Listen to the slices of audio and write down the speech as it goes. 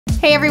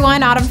Hey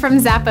everyone, Autumn from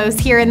Zappos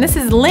here, and this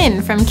is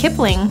Lynn from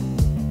Kipling.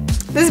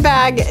 This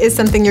bag is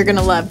something you're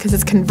gonna love because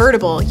it's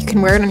convertible. You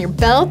can wear it on your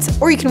belt,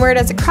 or you can wear it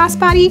as a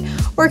crossbody,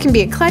 or it can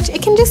be a clutch.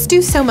 It can just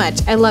do so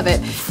much. I love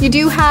it. You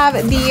do have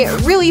the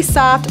really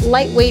soft,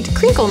 lightweight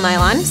crinkle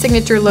nylon,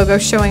 signature logo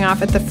showing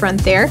off at the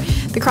front there.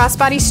 The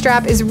crossbody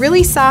strap is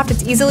really soft,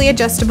 it's easily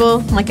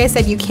adjustable. Like I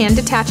said, you can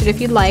detach it if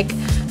you'd like.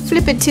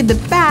 Flip it to the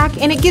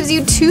back, and it gives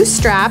you two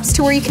straps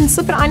to where you can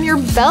slip it on your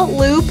belt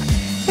loop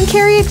and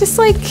carry it just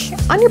like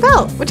on your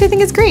belt, which I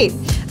think is great.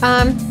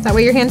 That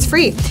way your hand's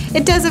free.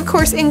 It does, of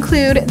course,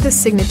 include the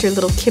signature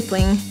little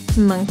Kipling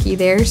monkey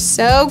there.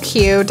 So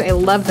cute. I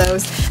love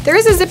those. There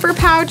is a zipper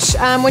pouch.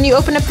 When you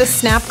open up the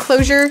snap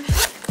closure,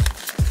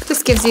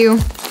 just gives you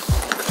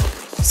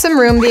some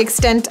room, the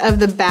extent of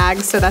the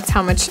bag, so that's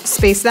how much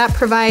space that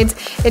provides.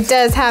 It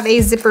does have a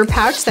zipper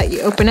pouch that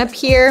you open up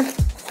here.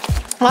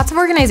 Lots of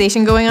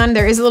organization going on.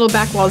 There is a little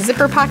back wall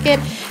zipper pocket,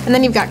 and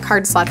then you've got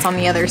card slots on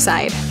the other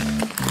side.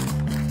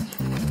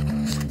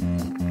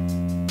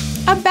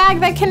 A bag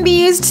that can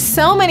be used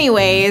so many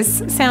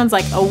ways. Sounds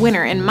like a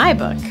winner in my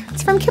book.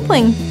 It's from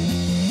Kipling.